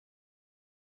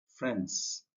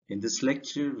Friends, in this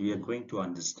lecture, we are going to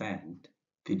understand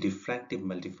the diffractive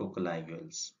multifocal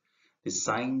IOLs. The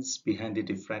science behind the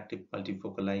diffractive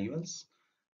multifocal IOLs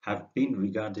have been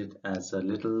regarded as a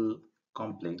little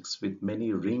complex with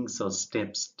many rings or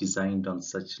steps designed on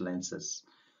such lenses.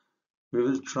 We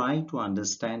will try to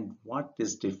understand what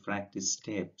these diffractive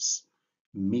steps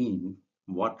mean,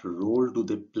 what role do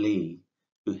they play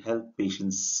to help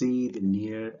patients see the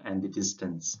near and the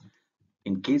distance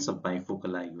in case of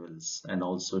bifocal IOLs, and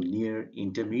also near,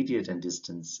 intermediate, and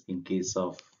distance in case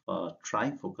of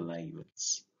trifocal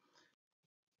IOLs.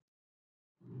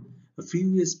 A few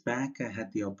years back, I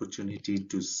had the opportunity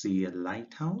to see a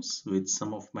lighthouse with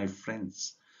some of my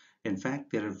friends. In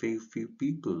fact, there are very few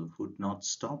people who would not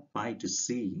stop by to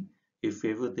see if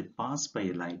ever they pass by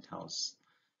a lighthouse.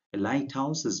 A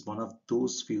lighthouse is one of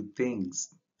those few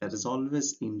things that has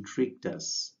always intrigued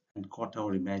us and caught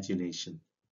our imagination.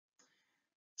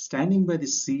 Standing by the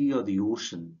sea or the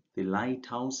ocean, the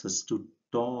lighthouse has stood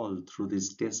tall through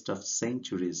this test of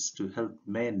centuries to help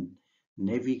men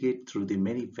navigate through the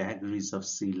many vagaries of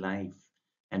sea life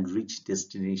and reach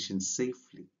destinations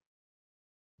safely.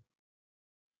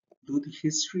 Though the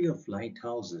history of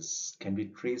lighthouses can be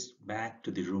traced back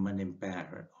to the Roman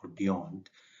Empire or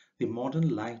beyond, the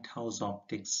modern lighthouse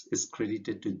optics is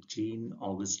credited to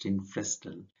Jean-Augustin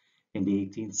Fresnel in the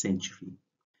 18th century.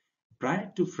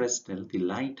 Prior to Fresnel, the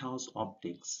lighthouse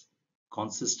optics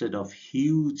consisted of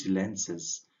huge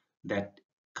lenses that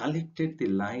collected the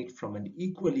light from an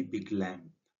equally big lamp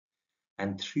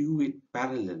and threw it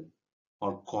parallel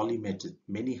or collimated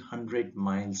many hundred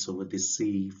miles over the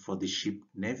sea for the ship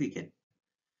to navigate.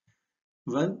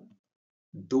 Well,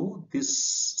 though this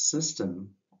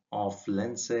system of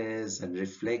lenses and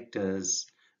reflectors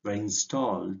were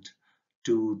installed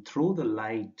to throw the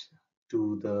light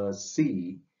to the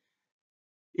sea,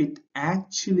 it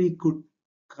actually could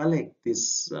collect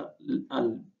this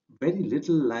very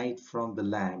little light from the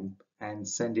lamp and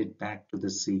send it back to the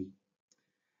sea.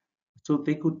 So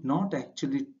they could not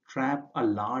actually trap a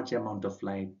large amount of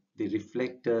light. The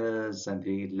reflectors and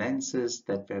the lenses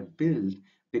that were built,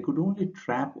 they could only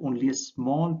trap only a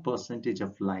small percentage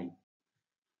of light.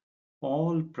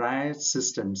 All prior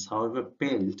systems, however,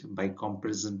 paled by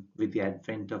comparison with the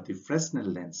advent of the Fresnel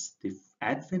lens. The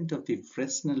advent of the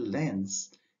Fresnel lens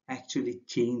actually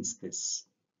changed this.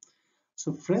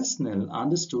 So Fresnel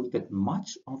understood that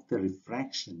much of the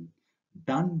refraction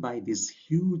done by these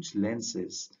huge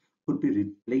lenses could be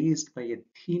replaced by a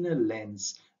thinner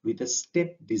lens with a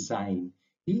step design.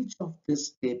 Each of these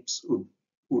steps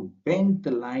would bend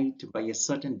the light by a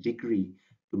certain degree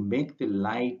to make the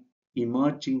light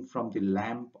emerging from the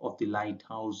lamp of the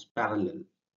lighthouse parallel,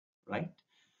 right?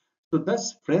 So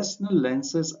thus Fresnel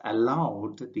lenses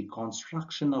allowed the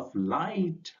construction of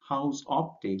lighthouse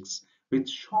optics with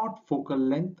short focal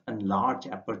length and large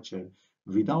aperture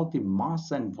without the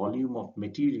mass and volume of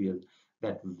material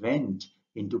that went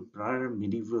into prior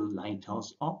medieval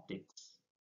lighthouse optics.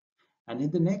 And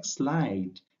in the next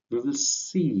slide, we will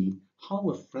see how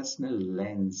a Fresnel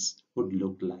lens would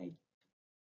look like.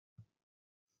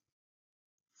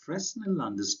 Fresnel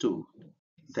understood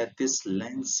that these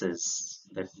lenses,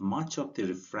 that much of the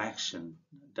refraction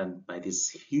done by these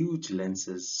huge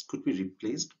lenses could be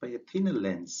replaced by a thinner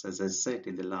lens, as I said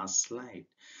in the last slide.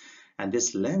 And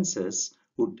these lenses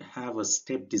would have a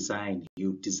step design.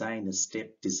 You design a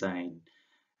step design,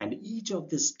 and each of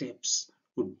the steps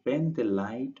would bend the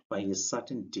light by a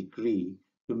certain degree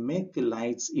to make the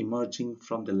lights emerging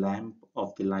from the lamp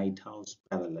of the lighthouse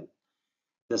parallel.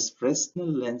 Thus,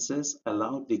 Fresnel lenses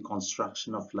allowed the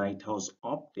construction of lighthouse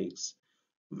optics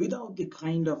without the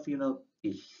kind of,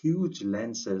 the huge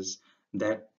lenses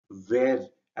that were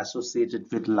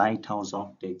associated with lighthouse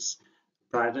optics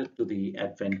prior to the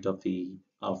advent of the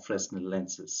Fresnel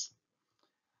lenses.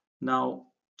 Now,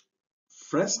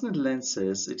 Fresnel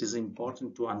lenses, it is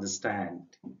important to understand,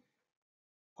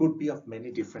 could be of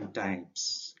many different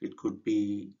types. It could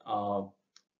be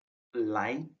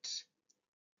light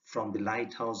from the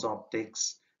lighthouse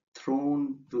optics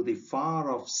thrown to the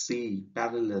far off sea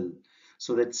parallel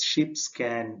so that ships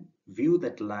can view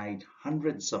that light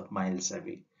hundreds of miles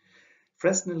away.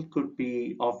 Fresnel could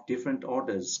be of different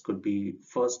orders, could be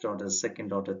first order,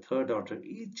 second order, third order,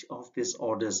 each of these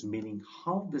orders meaning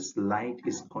how this light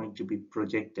is going to be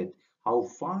projected, how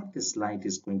far this light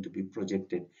is going to be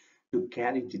projected to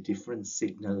carry the different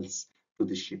signals to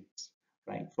the ships,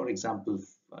 right? For example,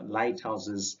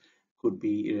 lighthouses could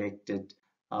be erected,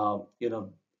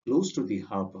 close to the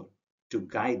harbor to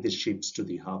guide the ships to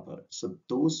the harbor. So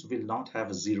those will not have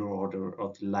a zero order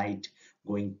of light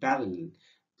going parallel.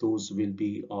 those will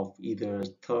be of either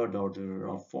third order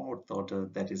or fourth order.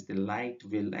 That is, the light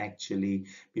will actually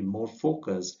be more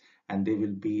focused and they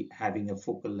will be having a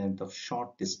focal length of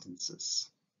short distances.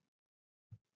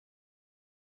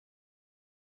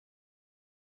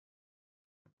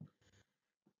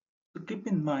 So keep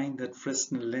in mind that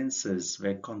Fresnel lenses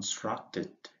were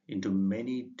constructed into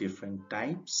many different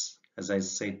types, as I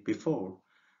said before.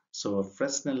 So a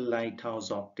Fresnel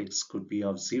lighthouse optics could be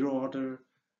of zero order,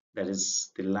 that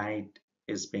is, the light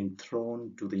is being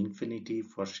thrown to the infinity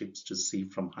for ships to see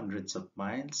from hundreds of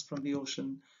miles from the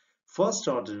ocean. First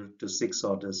order to six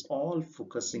orders, all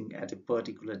focusing at a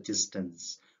particular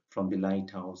distance from the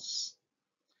lighthouse,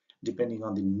 depending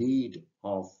on the need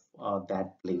of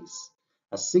that place.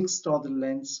 A sixth order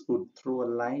lens would throw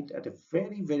a light at a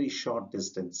very, very short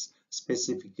distance,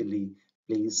 specifically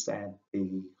placed at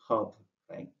the harbor,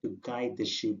 right, to guide the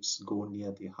ships go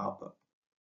near the harbor.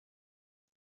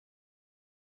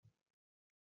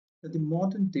 The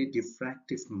modern day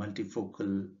diffractive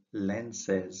multifocal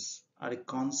lenses are a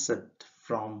concept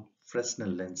from Fresnel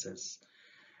lenses.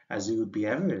 As you would be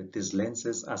aware, these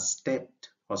lenses are stepped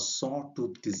or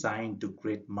sawtooth designed to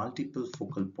create multiple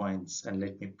focal points. And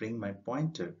let me bring my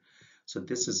pointer. So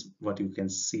this is what you can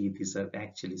see. These are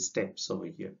actually steps over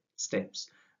here, steps.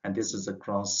 And this is a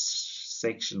cross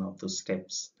section of those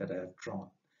steps that I have drawn.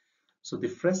 So the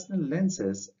Fresnel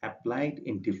lenses applied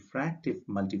in diffractive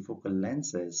multifocal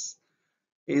lenses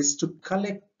is to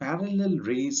collect parallel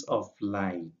rays of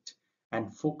light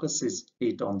and focuses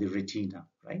it on the retina,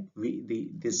 right?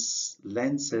 These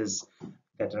lenses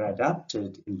that are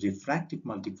adapted in refractive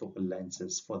multifocal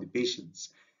lenses for the patients,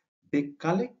 they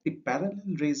collect the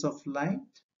parallel rays of light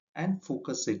and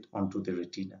focus it onto the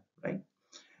retina, right?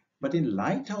 But in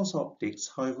lighthouse optics,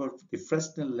 however, the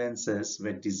Fresnel lenses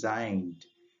were designed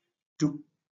to,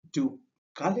 to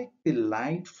collect the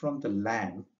light from the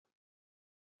lamp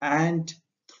and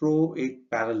throw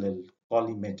it parallel,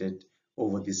 collimated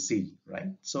over the sea, right?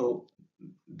 So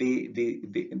they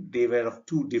were of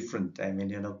two different,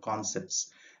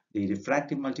 concepts. The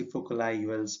refractive multifocal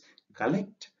IOLs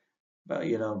collect,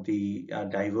 the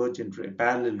divergent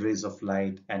parallel rays of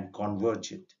light and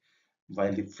converge it,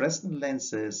 while the Fresnel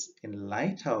lenses in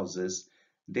lighthouses,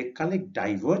 they collect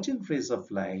divergent rays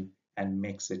of light and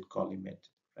makes it collimate,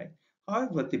 right?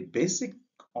 However, the basic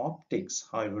optics,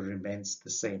 however, remains the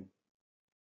same.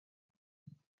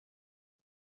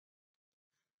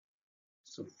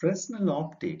 So Fresnel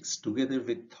optics, together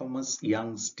with Thomas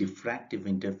Young's diffractive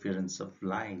interference of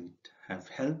light, have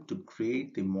helped to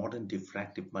create the modern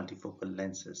diffractive multifocal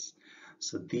lenses.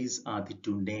 So these are the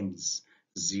two names,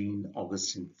 Jean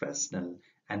Augustin Fresnel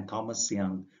and Thomas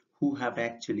Young, who have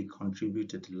actually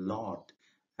contributed a lot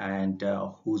and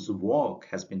whose work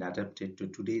has been adapted to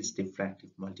today's diffractive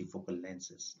multifocal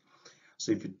lenses.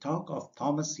 So if you talk of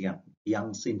Thomas Young,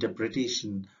 Young's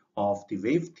interpretation of the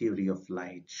wave theory of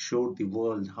light showed the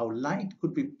world how light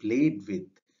could be played with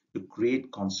to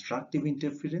create constructive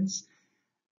interference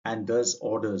and thus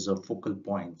orders or focal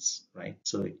points, right?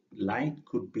 So light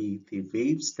could be the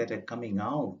waves that are coming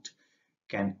out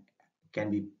can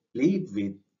be played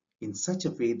with in such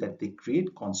a way that they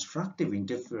create constructive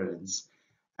interference,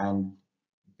 and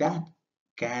that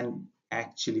can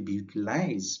actually be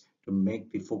utilized to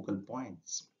make the focal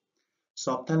points.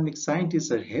 So ophthalmic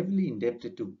scientists are heavily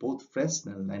indebted to both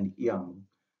Fresnel and Young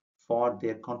for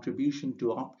their contribution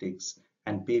to optics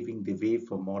and paving the way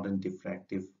for modern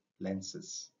diffractive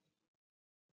lenses.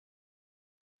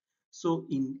 So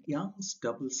in Young's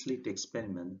double slit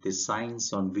experiment, the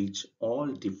science on which all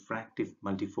diffractive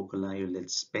multifocal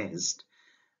IOLs based,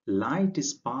 light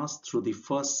is passed through the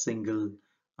first single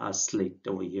slit.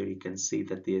 Over here you can see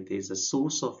that there is a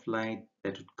source of light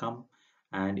that would come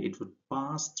and it would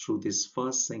pass through this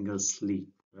first single slit,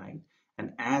 right?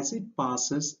 And as it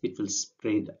passes, it will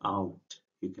spread out,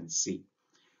 you can see.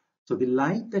 So the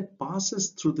light that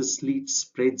passes through the slit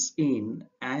spreads in,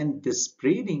 and the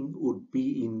spreading would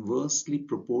be inversely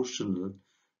proportional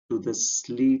to the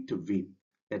slit width.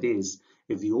 That is,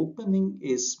 if the opening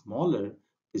is smaller,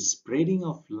 the spreading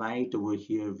of light over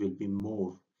here will be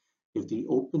more. If the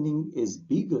opening is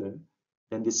bigger,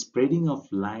 then the spreading of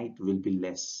light will be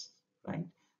less, right?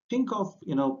 Think of,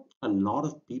 a lot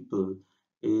of people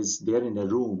is there in a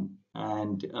room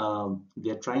and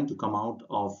they're trying to come out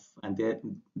of, and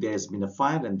there's been a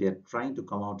fire and they're trying to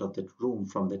come out of that room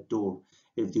from that door.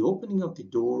 If the opening of the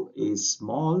door is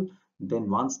small, then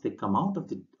once they come out of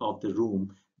the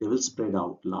room, they will spread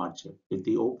out larger. If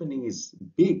the opening is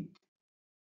big,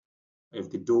 if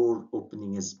the door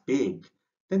opening is big,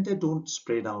 then they don't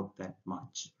spread out that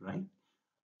much, right?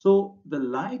 So the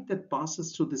light that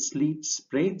passes through the slit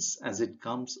spreads as it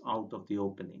comes out of the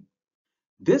opening.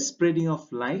 This spreading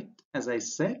of light, as I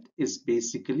said, is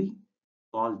basically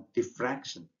called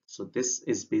diffraction. So this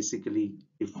is basically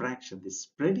diffraction. The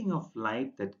spreading of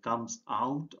light that comes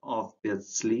out of the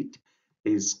slit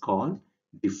is called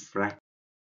diffraction.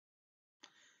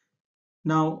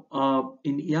 Now,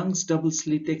 in Young's double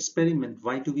slit experiment,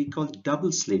 why do we call it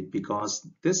double slit? Because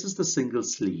this is the single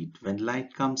slit. When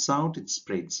light comes out, it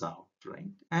spreads out,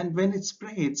 right? And when it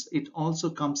spreads, it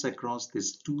also comes across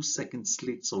these 2-second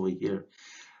slits over here.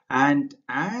 And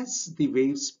as the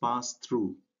waves pass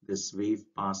through, this wave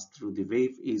pass through, the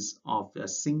wave is of a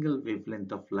single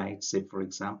wavelength of light, say for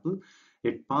example,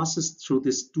 it passes through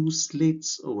these 2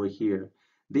 slits over here.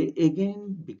 They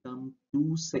again become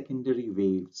 2 secondary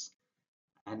waves.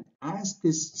 And as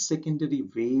this secondary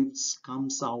waves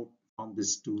comes out from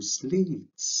these 2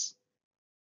 slits,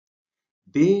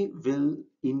 they will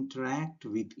interact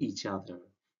with each other,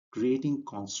 creating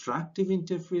constructive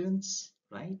interference,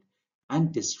 right?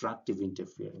 And destructive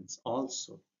interference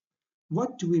also.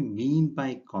 What do we mean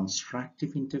by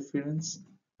constructive interference?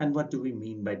 And what do we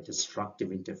mean by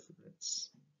destructive interference?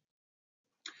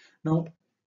 Now,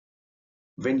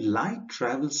 when light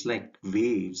travels like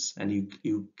waves, and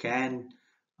you can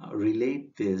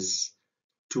relate this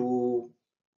to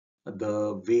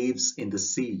the waves in the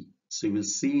sea. So you will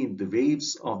see in the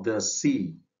waves of the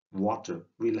sea, water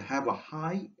will have a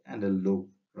high and a low,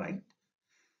 right?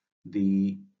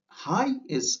 The high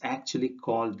is actually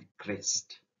called the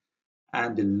crest,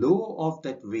 and the low of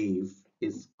that wave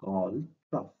is called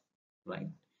trough,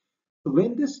 right? So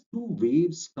when these 2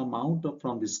 waves come out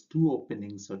from these 2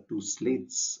 openings or 2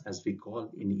 slits, as we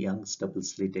call in Young's double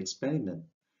slit experiment,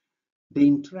 they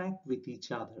interact with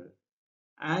each other.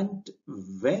 And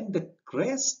when the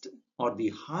crest or the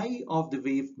high of the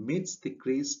wave meets the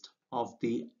crest of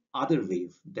the other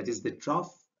wave, that is the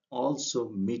trough also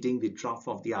meeting the trough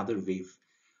of the other wave.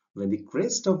 When the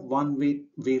crest of one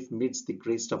wave meets the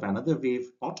crest of another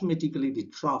wave, automatically the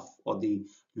trough or the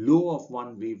low of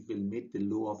one wave will meet the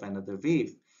low of another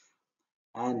wave.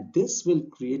 And this will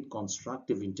create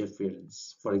constructive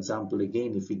interference. For example,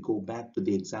 again, if we go back to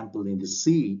the example in the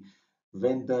sea,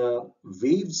 when the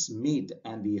waves meet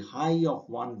and the high of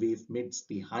one wave meets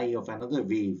the high of another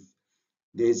wave,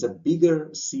 there is a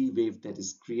bigger sea wave that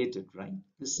is created, right?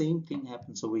 The same thing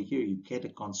happens over here. You get a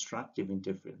constructive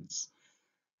interference.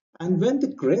 And when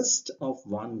the crest of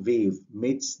one wave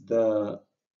meets the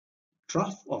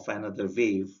trough of another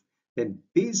wave, then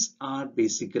these are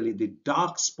basically the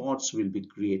dark spots will be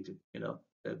created.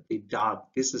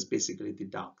 This is basically the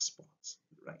dark spots,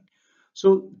 right?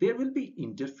 So there will be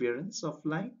interference of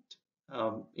light.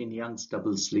 In Young's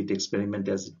double slit experiment,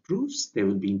 as it proves, there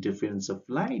will be interference of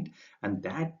light, and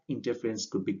that interference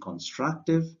could be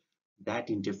constructive. That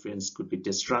interference could be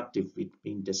destructive. It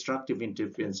being destructive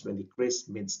interference when the crest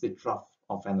meets the trough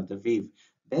of another wave,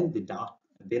 then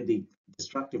the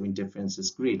destructive interference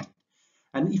is created.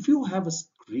 And if you have a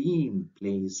screen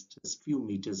placed just a few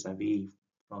meters away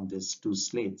from these 2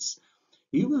 slits,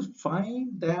 you will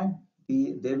find that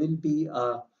there will be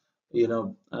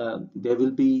there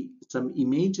will be some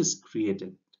images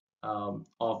created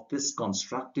of this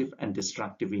constructive and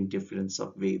destructive interference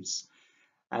of waves.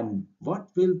 And what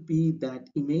will be that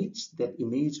image? That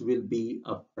image will be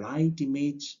a bright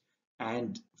image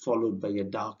and followed by a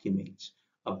dark image.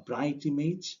 A bright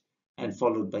image and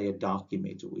followed by a dark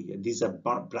image over here. These are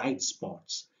bright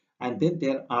spots. And then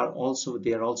they are also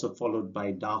followed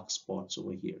by dark spots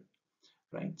over here,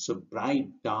 right? So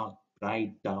bright, dark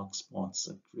spots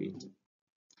are created.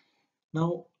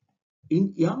 Now,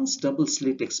 in Young's double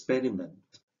slit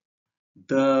experiment,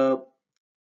 you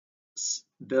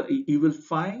will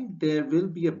find there will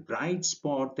be a bright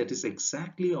spot that is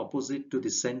exactly opposite to the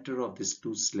center of these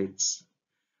 2 slits.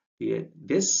 Here,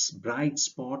 this bright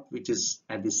spot, which is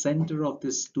at the center of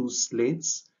these 2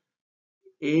 slits,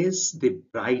 is the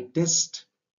brightest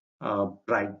of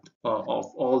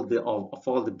all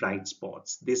the bright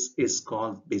spots. This is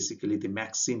called basically the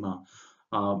maxima,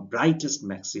 brightest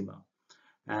maxima,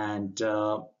 and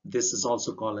this is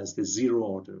also called as the 0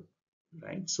 order,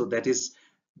 right? So that is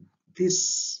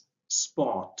this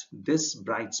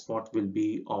bright spot will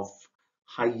be of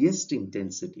highest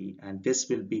intensity, and this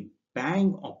will be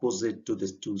bang opposite to the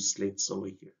 2 slits over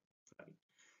here, right?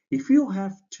 If you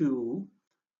have to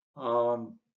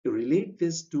relate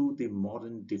this to the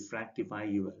modern diffractive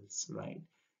IOLs, right?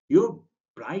 Your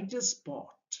brightest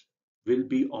spot will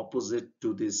be opposite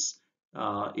to this,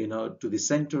 to the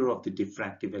center of the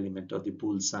diffractive element or the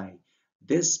bullseye.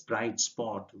 This bright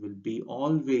spot will be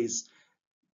always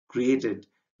created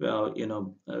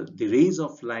the rays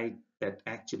of light that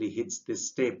actually hits this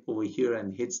step over here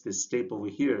and hits this step over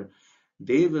here,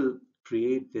 they will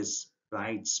create this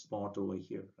bright spot over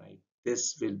here, right?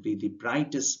 This will be the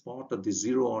brightest spot, or the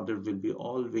zero order will be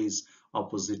always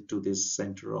opposite to this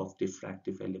center of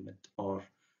diffractive element, or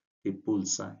the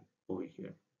bullseye over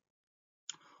here.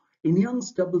 In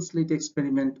Young's double slit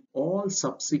experiment, all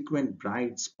subsequent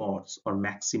bright spots or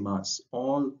maximas,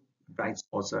 all bright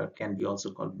spots can be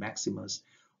also called maximas,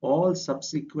 all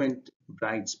subsequent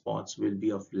bright spots will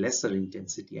be of lesser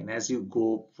intensity. And as you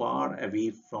go far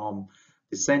away from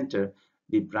the center,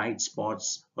 the bright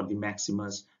spots or the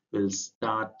maximas will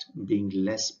start being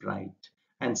less bright.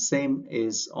 And same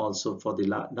is also for the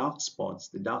dark spots.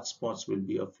 The dark spots will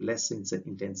be of less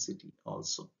intensity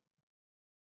also.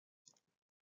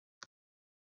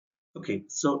 Okay,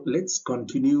 so let's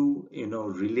continue,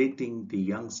 relating the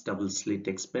Young's double slit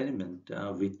experiment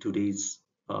with today's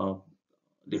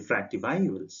diffractive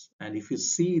IOLs. And if you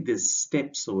see the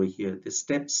steps over here, the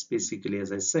steps basically,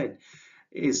 as I said,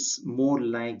 is more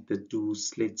like the two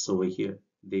slits over here.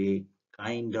 They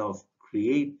kind of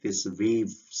create these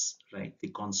waves, right? The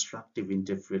constructive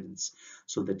interference,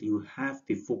 so that you have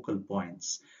the focal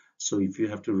points. So if you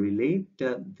have to relate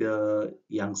the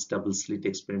Young's double slit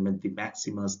experiment, the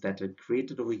maximas that are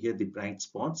created over here, the bright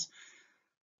spots,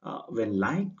 when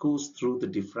light goes through the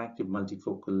diffractive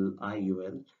multifocal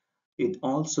IOL, it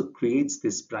also creates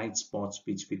these bright spots,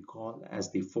 which we call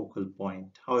as the focal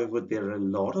point. However, there are a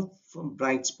lot of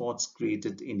bright spots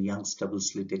created in Young's double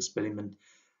slit experiment,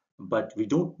 but we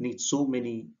don't need so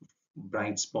many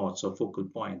bright spots or focal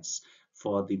points.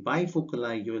 For the bifocal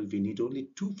IOL, we need only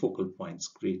two focal points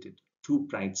created, two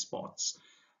bright spots.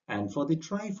 And for the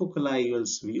trifocal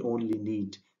IOLs, we only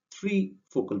need three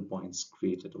focal points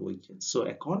created over here. So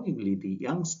accordingly, the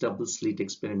Young's double slit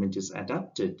experiment is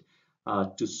adapted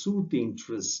to suit the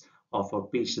interests of our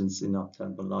patients in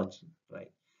ophthalmology,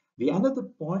 right? The another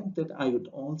point that I would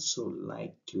also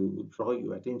like to draw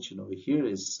your attention over here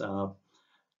is the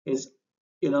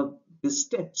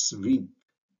steps width.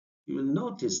 You will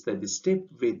notice that the step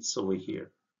widths over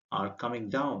here are coming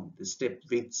down. The step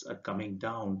widths are coming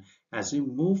down as we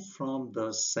move from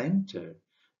the center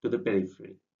to the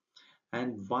periphery.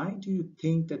 And why do you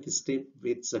think that the step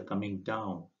widths are coming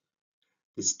down?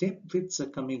 The step widths are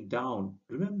coming down.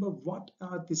 Remember, what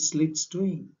are the slits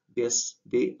doing? Yes,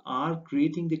 they are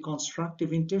creating the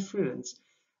constructive interference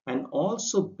and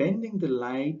also bending the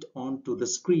light onto the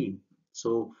screen.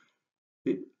 So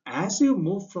as you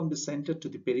move from the center to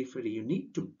the periphery, you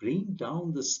need to bring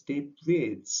down the step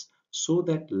widths so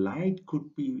that light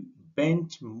could be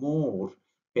bent more.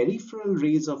 Peripheral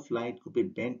rays of light could be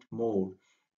bent more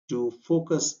to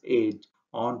focus it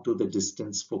onto the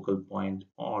distance focal point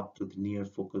or to the near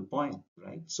focal point,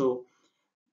 right? So,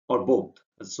 or both.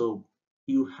 So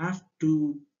you have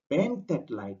to bend that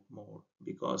light more,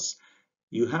 because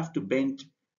you have to bend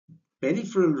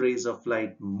peripheral rays of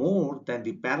light more than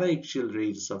the paraaxial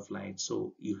rays of light.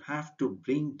 So you have to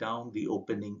bring down the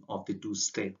opening of the two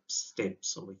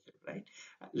steps over here, right?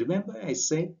 Remember, I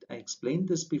explained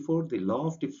this before, the law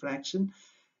of diffraction.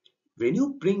 When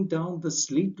you bring down the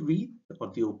slit width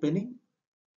or the opening,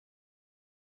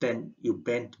 then you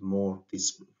bend more.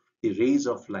 The rays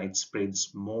of light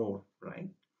spreads more, right?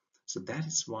 So that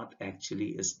is what actually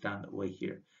is done over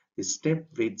here. The step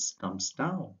width comes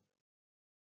down.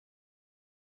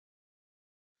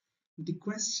 The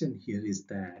question here is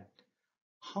that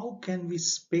how can we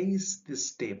space the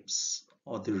steps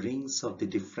or the rings of the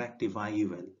diffractive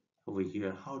IOL over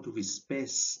here? How do we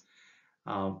space?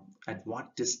 At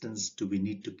what distance do we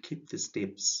need to keep the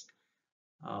steps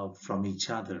from each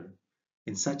other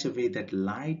in such a way that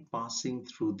light passing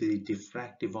through the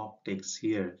diffractive optics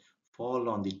here fall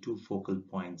on the two focal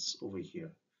points over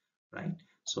here, right?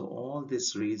 So all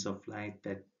these rays of light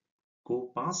that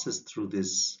passes through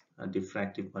this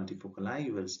diffractive multifocal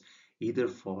IOLs either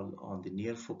fall on the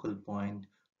near focal point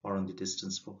or on the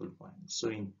distance focal point.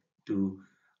 So to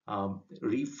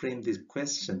reframe this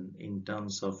question in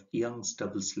terms of Young's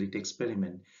double slit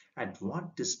experiment, at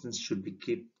what distance should we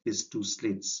keep these two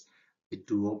slits, the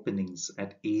two openings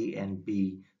at A and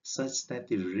B, such that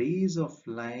the rays of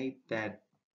light that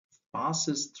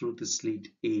passes through the slit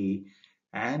A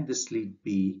and the slit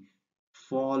B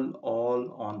fall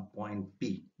all on point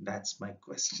B? That's my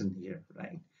question here,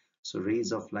 right? So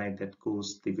rays of light that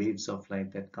goes, the waves of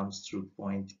light that comes through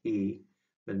point A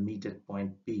will meet at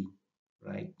point B,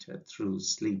 right? Through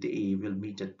slit A will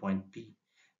meet at point B.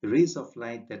 The rays of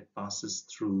light that passes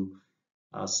through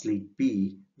slit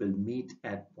B will meet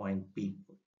at point B.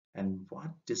 And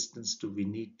what distance do we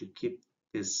need to keep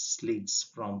these slits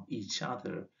from each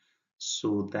other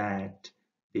so that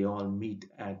they all meet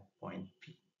at point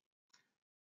P.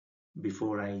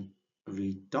 Before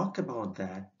we talk about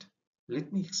that,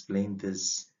 let me explain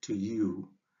this to you.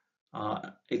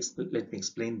 Let me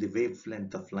explain the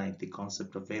wavelength of light, the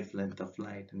concept of wavelength of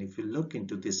light. And if you look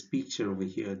into this picture over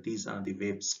here, these are the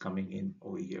waves coming in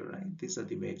over here, right? These are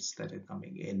the waves that are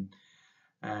coming in,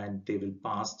 and they will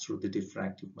pass through the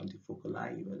diffractive multifocal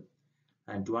IOL.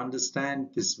 And to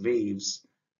understand these waves,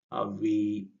 I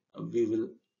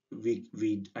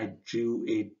drew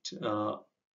it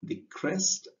the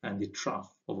crest and the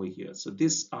trough over here. So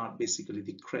these are basically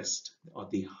the crest or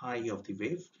the high of the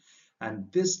wave,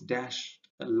 and this dashed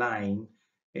line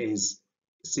is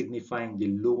signifying the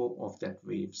low of that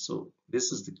wave. So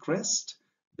this is the crest,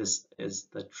 this is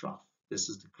the trough. This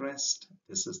is the crest,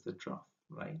 this is the trough,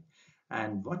 right?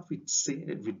 And what we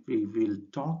say, we will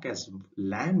talk as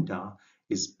lambda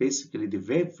is basically the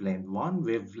wavelength. One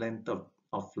wavelength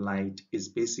of light is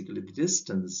basically the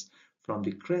distance from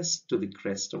the crest to the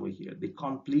crest over here, the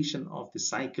completion of the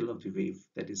cycle of the wave.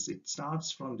 That is, it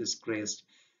starts from this crest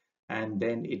and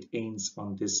then it ends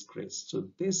on this crest. So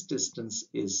this distance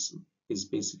is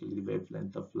basically the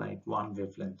wavelength of light, one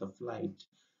wavelength of light.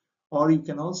 Or you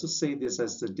can also say this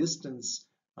as the distance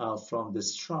from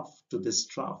this trough to this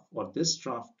trough, or this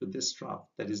trough to this trough.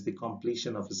 That is the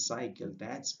completion of a cycle.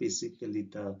 That's basically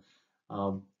the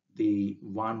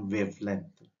one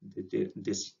wavelength, the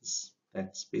distance.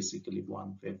 That's basically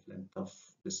one wavelength of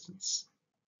distance.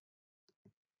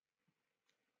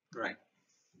 Right.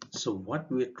 So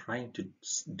what we're trying to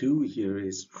do here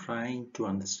is trying to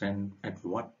understand at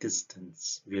what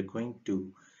distance we are going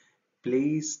to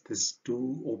place these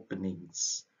two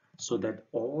openings so that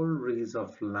all rays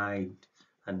of light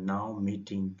are now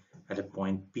meeting at a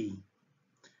point P.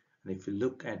 And if you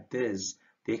look at this,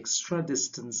 the extra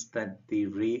distance that the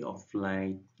ray of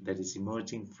light that is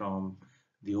emerging from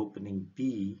the opening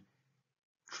P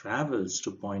travels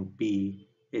to point P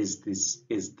is this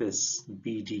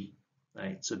BD,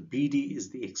 right? So BD is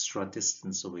the extra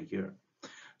distance over here.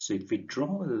 So if we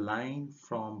draw a line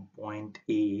from point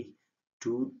A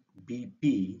to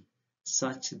BP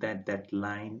such that that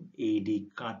line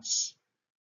AD cuts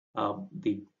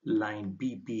the line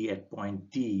BP at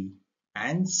point D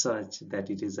and such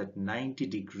that it is at 90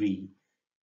 degree,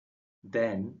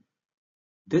 then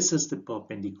this is the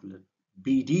perpendicular.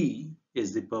 BD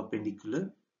is the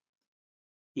perpendicular.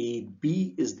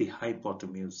 AB is the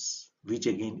hypotenuse, which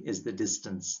again is the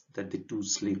distance that the two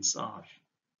slits are.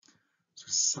 So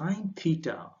sine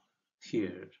theta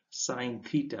here, sine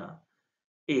theta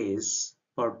is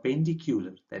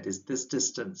perpendicular, that is this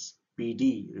distance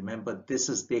BD. Remember, this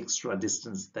is the extra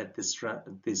distance that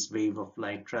this wave of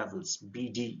light travels,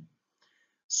 BD.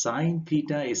 Sine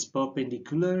theta is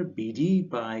perpendicular BD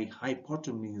by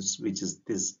hypotenuse, which is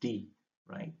this D,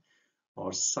 right?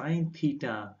 Or sine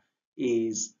theta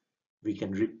is, we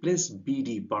can replace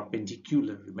BD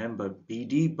perpendicular. Remember,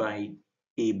 BD by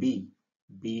AB,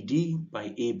 BD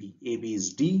by AB. AB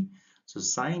is D. So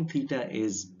sine theta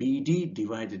is BD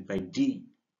divided by D,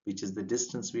 which is the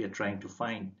distance we are trying to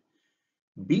find.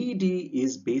 BD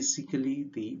is basically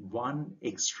the one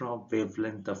extra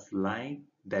wavelength of light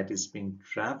that is been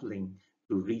traveling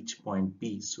to reach point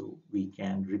P. So we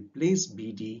can replace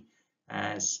BD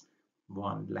as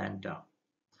one lambda,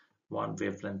 one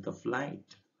wavelength of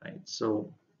light, right?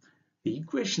 So the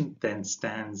equation then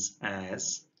stands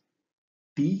as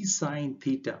d sine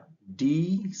theta.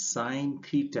 D sine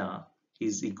theta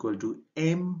is equal to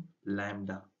m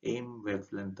lambda, m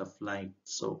wavelength of light.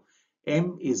 So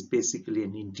m is basically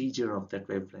an integer of that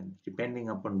wavelength, depending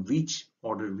upon which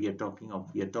order we are talking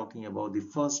of. We are talking about the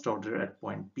first order at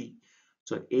point P.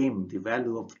 So m, the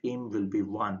value of m will be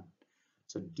 1.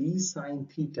 So d sine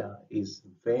theta is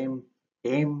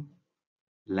m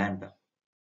lambda.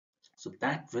 So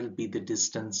that will be the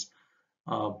distance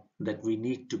that we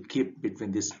need to keep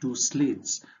between these two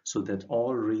slits so that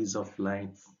all rays of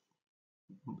light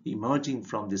emerging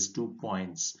from these 2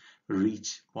 points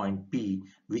reach point P,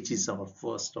 which is our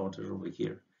first order over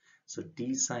here. So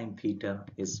d sine theta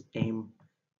is m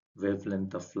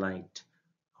wavelength of light,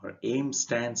 or m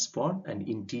stands for an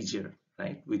integer,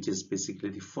 right, which is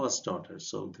basically the first order.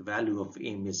 So the value of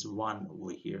m is 1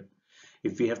 over here.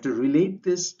 If we have to relate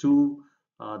this to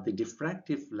the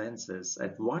diffractive lenses,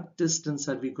 at what distance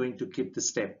are we going to keep the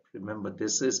step? Remember,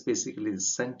 this is basically the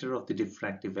center of the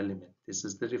diffractive element. This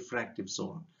is the refractive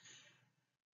zone.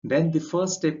 Then the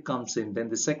first step comes in, then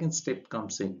the second step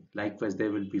comes in. Likewise,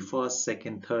 there will be first,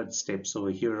 second, third steps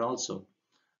over here also.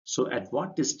 So at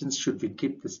what distance should we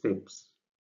keep the steps,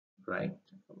 right?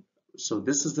 So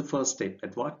this is the first step.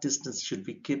 At what distance should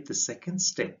we keep the second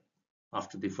step?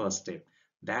 after the first step.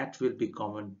 That will be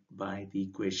governed by the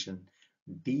equation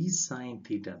d sine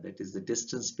theta, that is the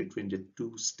distance between the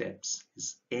two steps,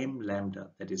 is m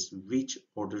lambda, that is which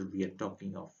order we are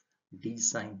talking of. D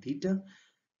sine theta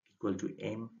equal to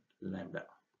m lambda.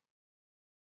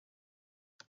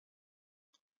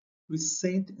 We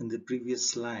said in the previous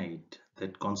slide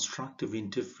that constructive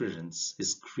interference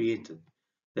is created.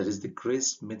 That is, the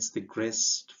crest meets the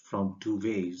crest from two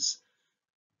waves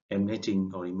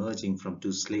emanating or emerging from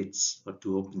two slits or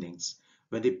two openings,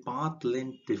 when the path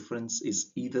length difference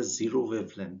is either zero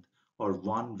wavelength or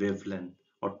one wavelength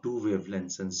or two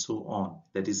wavelengths and so on.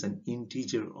 That is an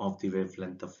integer of the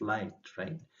wavelength of light,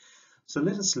 right? So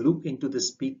let us look into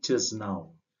these pictures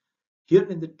now. Here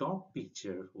in the top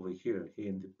picture over here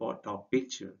in the top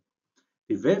picture,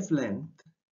 the wavelength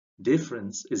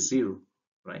difference is zero,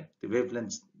 right? The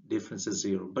wavelength difference is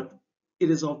zero, but it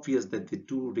is obvious that the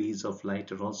two rays of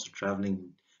light are also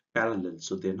traveling parallel,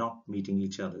 so they're not meeting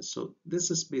each other. So this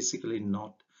is basically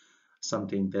not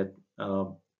something that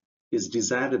is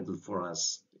desirable for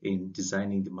us in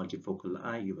designing the multifocal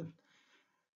IOL.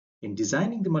 In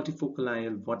designing the multifocal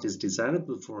IOL, what is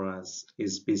desirable for us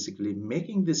is basically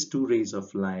making these two rays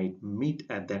of light meet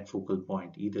at that focal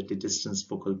point, either the distance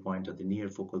focal point or the near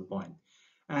focal point.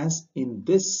 As in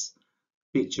this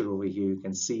picture over here, you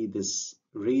can see this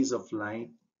rays of light,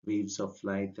 waves of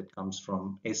light that comes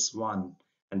from S1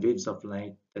 and waves of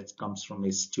light that comes from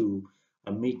S2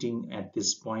 are meeting at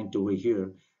this point over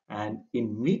here. And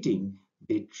in meeting,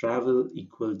 they travel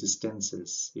equal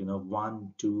distances,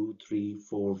 1, 2, 3,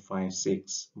 4, 5,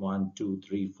 6, 1, 2,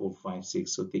 3, 4, 5,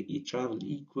 6. So they travel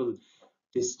equal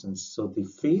distance. So the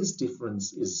phase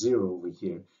difference is zero over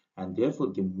here, and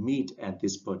therefore they meet at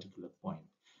this particular point.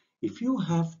 If you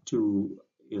have to,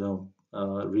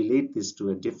 relate this to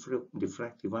a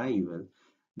diffractive IOL,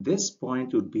 this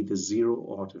point would be the zero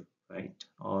order, right?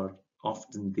 Or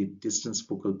often the distance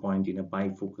focal point in a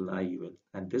bifocal IOL.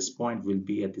 And this point will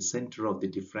be at the center of the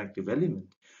diffractive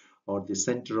element or the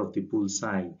center of the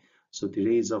bullseye. So the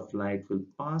rays of light will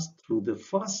pass through the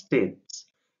first steps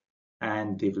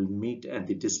and they will meet at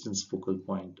the distance focal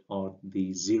point or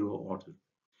the zero order.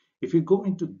 If you go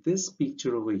into this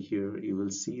picture over here, you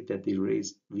will see that the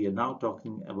rays, we are now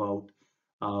talking about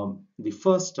the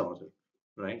first order,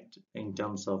 right, in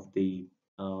terms of the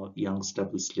Young's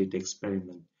double slit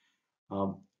experiment.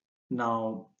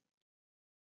 Now,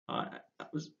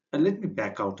 let me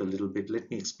back out a little bit.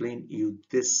 Let me explain you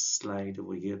this slide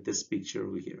over here, this picture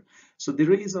over here. So the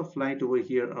rays of light over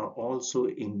here are also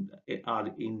in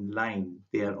line.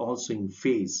 They are also in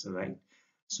phase, right?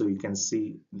 So you can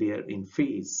see they are in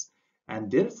phase, and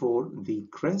therefore the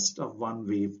crest of one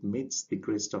wave meets the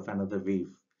crest of another wave.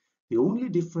 The only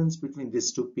difference between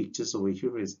these two pictures over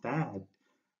here is that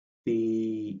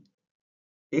the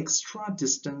extra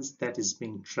distance that is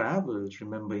being traveled,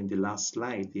 remember in the last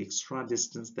slide, the extra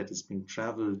distance that is being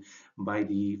traveled by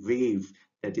the wave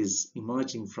that is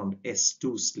emerging from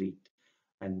S2 slit.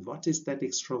 And what is that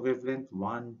extra wavelength?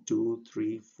 1, 2,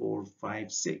 3, 4,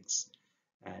 5, 6.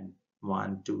 And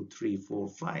 1, 2, 3, 4,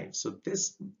 5. So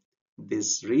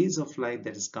this rays of light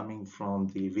that is coming from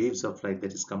the waves of light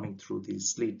that is coming through the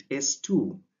slit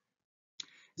S2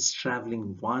 is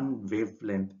traveling one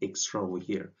wavelength extra over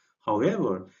here.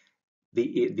 However,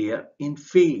 they are in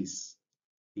phase.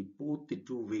 Both the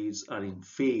two waves are in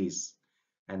phase,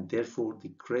 and therefore the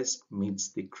crest meets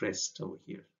the crest over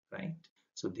here, right?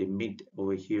 So they meet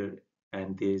over here,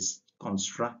 and there's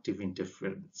constructive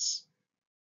interference.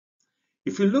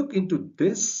 If you look into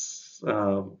this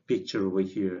picture over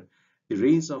here, the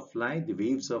rays of light, the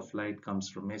waves of light comes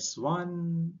from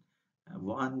S1,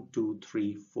 1, 2,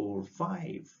 3, 4,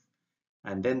 5.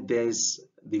 And then there's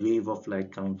the wave of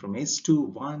light coming from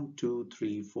S2, 1, 2,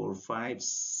 3, 4, 5,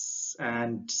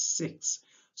 and 6.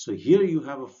 So here you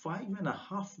have a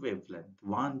 5.5 wavelength,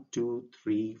 1, 2,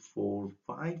 3, 4,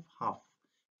 5, half,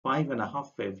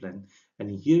 5.5 wavelength. And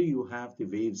here you have the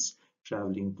waves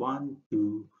traveling 1,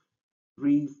 2,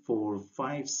 3, 4,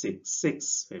 5,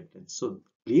 6 wavelengths. So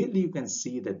clearly you can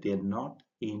see that they're not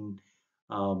in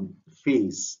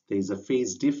phase. There's a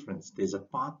phase difference. There's a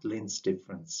path length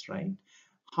difference, right?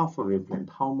 Half a wavelength.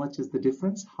 How much is the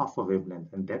difference? Half a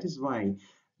wavelength. And that is why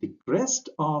the crest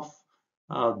of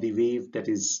the wave that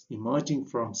is emerging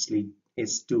from slit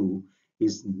S2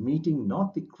 is meeting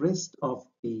not the crest of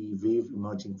the wave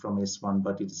emerging from S1,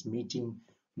 but it is meeting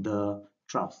the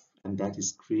trough, and that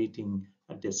is creating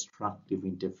a destructive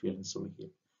interference over here.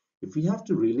 If we have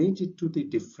to relate it to the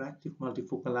diffractive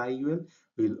multifocal IOL,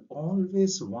 we'll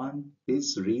always want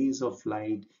these rays of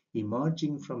light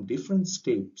emerging from different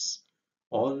steps,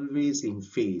 always in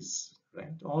phase,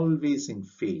 right? Always in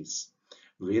phase.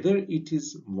 Whether it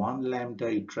is 1 lambda,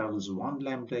 it travels 1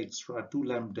 lambda extra, 2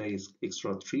 lambda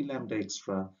extra, 3 lambda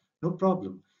extra, no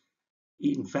problem.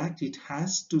 In fact, it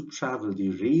has to travel,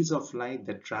 the rays of light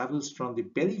that travels from the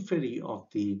periphery of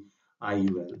the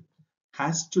IOL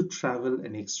has to travel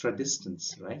an extra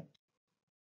distance, right?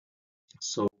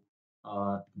 So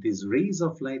these rays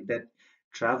of light that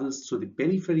travels through the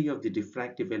periphery of the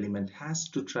diffractive element has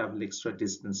to travel extra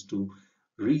distance to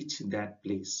reach that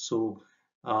place. So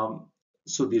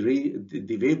so the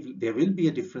wave, there will be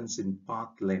a difference in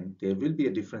path length, there will be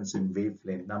a difference in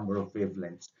wavelength, number of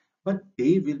wavelengths, but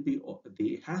they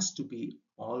has to be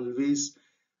always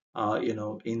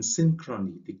in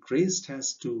synchrony. The crest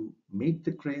has to meet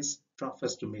the crest, trough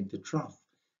has to meet the trough,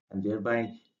 and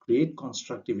thereby create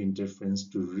constructive interference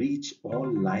to reach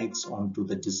all lights onto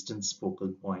the distance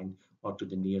focal point or to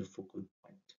the near focal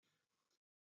point.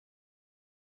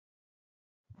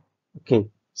 Okay,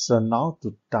 so now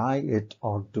to tie it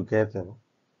all together,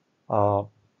 uh,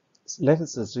 let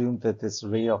us assume that this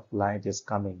ray of light is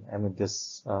coming. I mean,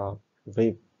 this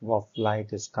wave of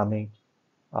light is coming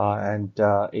and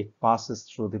it passes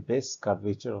through the base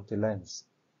curvature of the lens.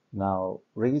 Now,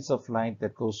 rays of light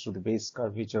that goes through the base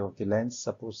curvature of the lens,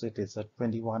 suppose it is a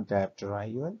 21 diopter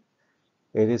IOL,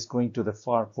 it is going to the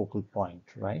far focal point,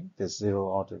 right? The zero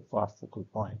order far focal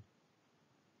point.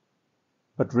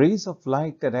 But rays of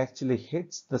light that actually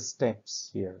hits the steps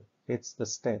here, hits the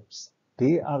steps,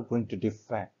 they are going to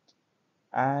diffract.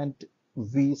 And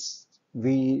we,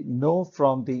 we know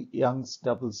from the Young's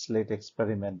double slit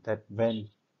experiment that when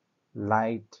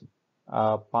light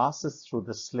passes through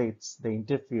the slits, they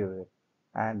interfere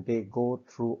and they go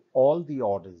through all the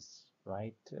orders,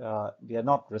 right? They are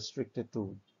not restricted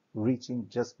to reaching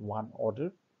just one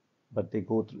order, but they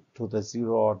go to the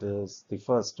zero orders, the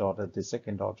first order, the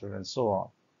second order, and so on.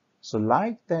 So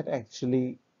light that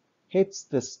actually hits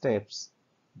the steps,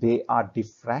 they are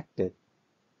diffracted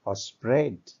or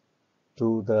spread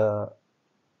to the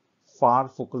far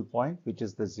focal point, which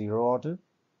is the zero order,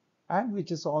 and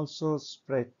which is also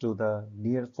spread to the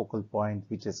near focal point,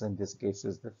 which is in this case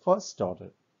is the first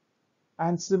order.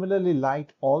 And similarly,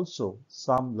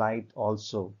 some light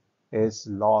also is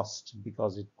lost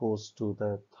because it goes to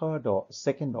the third or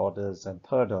second orders and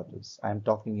third orders. I'm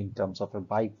talking in terms of a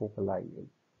bifocal IOL.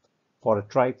 For a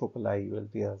trifocal IOL,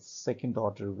 the second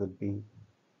order will be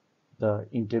the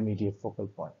intermediate focal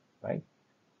point, right?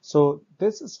 So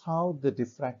this is how the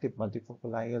diffractive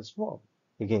multifocal IOLs work.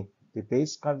 Again, the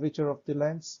base curvature of the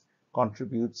lens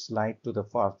contributes light to the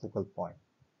far focal point.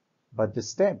 But the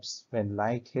steps, when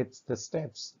light hits the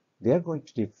steps, they are going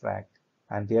to diffract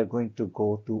and they are going to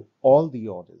go to all the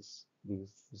orders. The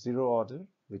zero order,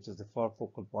 which is the far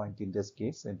focal point in this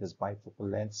case, in this bifocal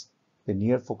lens, the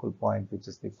near focal point, which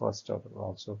is the first order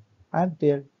also. And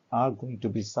there are going to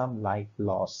be some light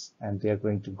loss and they are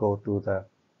going to go to the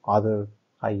other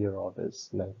higher orders,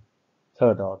 like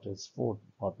third orders, fourth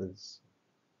orders,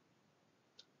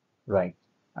 right?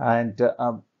 And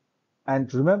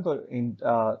and remember, in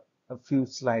a few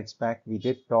slides back, we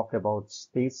did talk about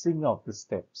spacing of the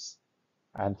steps.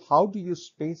 And how do you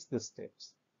space the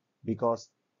steps? Because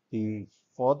the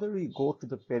further you go to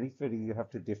the periphery, you have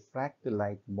to diffract the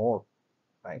light more,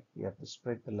 right? You have to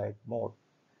spread the light more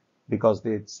because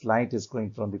the light is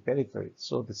going from the periphery.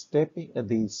 So the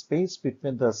space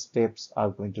between the steps are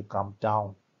going to come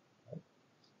down.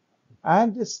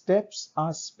 And the steps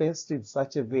are spaced in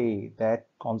such a way that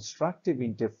constructive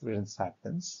interference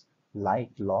happens,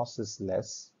 light loss is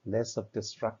less of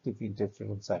destructive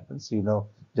interference happens. You know,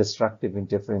 destructive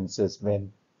interference is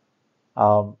when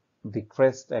the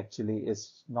crest actually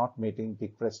is not meeting the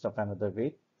crest of another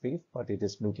wave, but it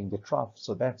is meeting the trough.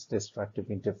 So that's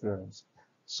destructive interference.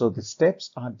 So the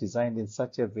steps are designed in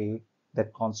such a way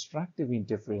that constructive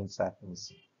interference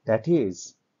happens. That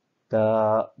is,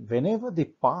 whenever the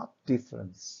path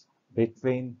difference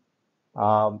between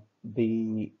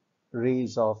the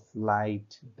rays of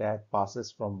light that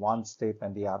passes from one step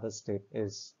and the other step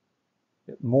is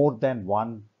more than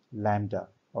one lambda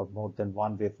or more than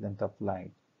one wavelength of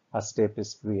light, a step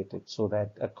is created so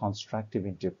that a constructive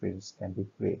interference can be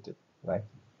created, right?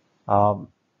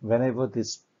 Whenever the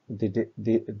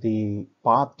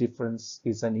path difference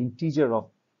is an integer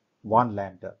of one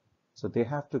lambda, so they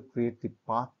have to create the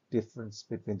path difference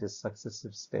between the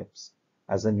successive steps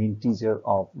as an integer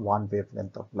of one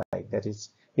wavelength of light. That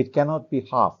is, it cannot be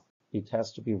half. It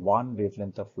has to be one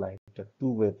wavelength of light, or two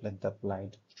wavelength of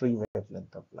light, three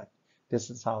wavelength of light. This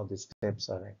is how the steps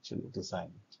are actually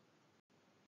designed.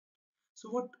 So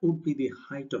what would be the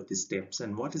height of the steps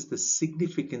and what is the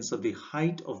significance of the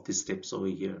height of the steps over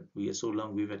here? We are so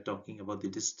long we were talking about the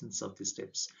distance of the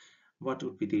steps. what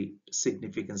would be the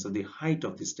significance of the height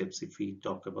of the steps if we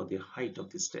talk about the height of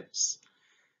the steps?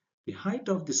 The height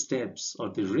of the steps or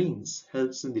the rings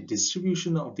helps in the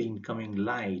distribution of the incoming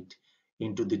light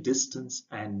into the distance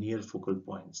and near focal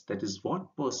points. That is,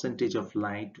 what percentage of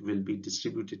light will be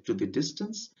distributed to the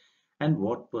distance and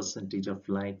what percentage of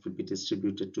light will be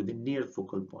distributed to the near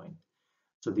focal point.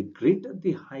 So the greater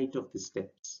the height of the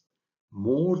steps,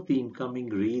 more the incoming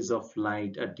rays of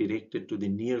light are directed to the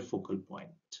near focal point,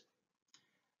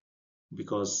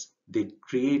 because they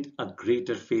create a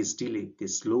greater phase delay. They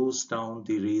slows down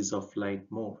the rays of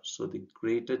light more. So the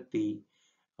greater the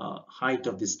height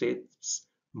of the steps,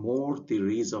 more the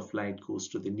rays of light goes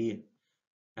to the near.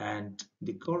 And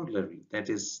the corollary, that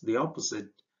is the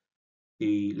opposite,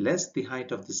 the less the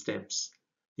height of the steps,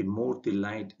 the more the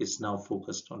light is now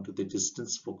focused onto the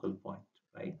distance focal point,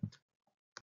 right?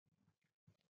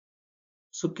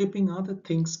 So keeping other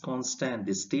things constant,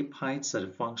 the step heights are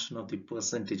a function of the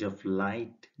percentage of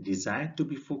light desired to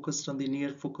be focused on the near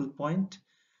focal point,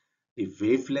 the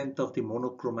wavelength of the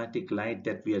monochromatic light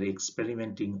that we are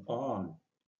experimenting on,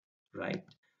 right?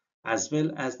 As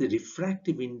well as the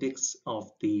refractive index of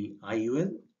the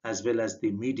IOL, as well as the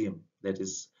medium. That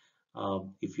is,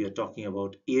 if you're talking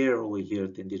about air over here,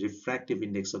 then the refractive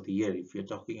index of the air. If you're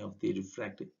talking of the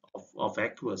refractive of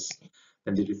aqueous,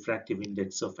 then the refractive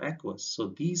index of aqueous.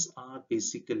 So these are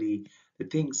basically the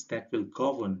things that will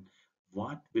govern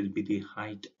what will be the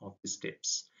height of the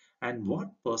steps and what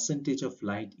percentage of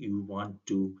light you want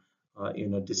to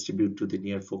distribute to the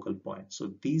near focal point.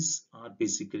 So these are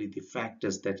basically the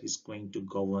factors that is going to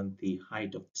govern the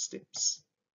height of the steps.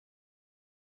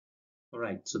 All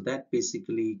right, so that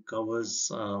basically covers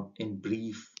in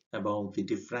brief about the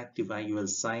diffractive IOL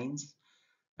signs,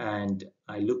 and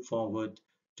I look forward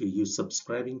to you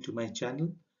subscribing to my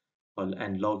channel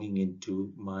and logging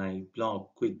into my blog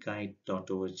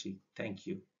quickguide.org. Thank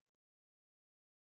you.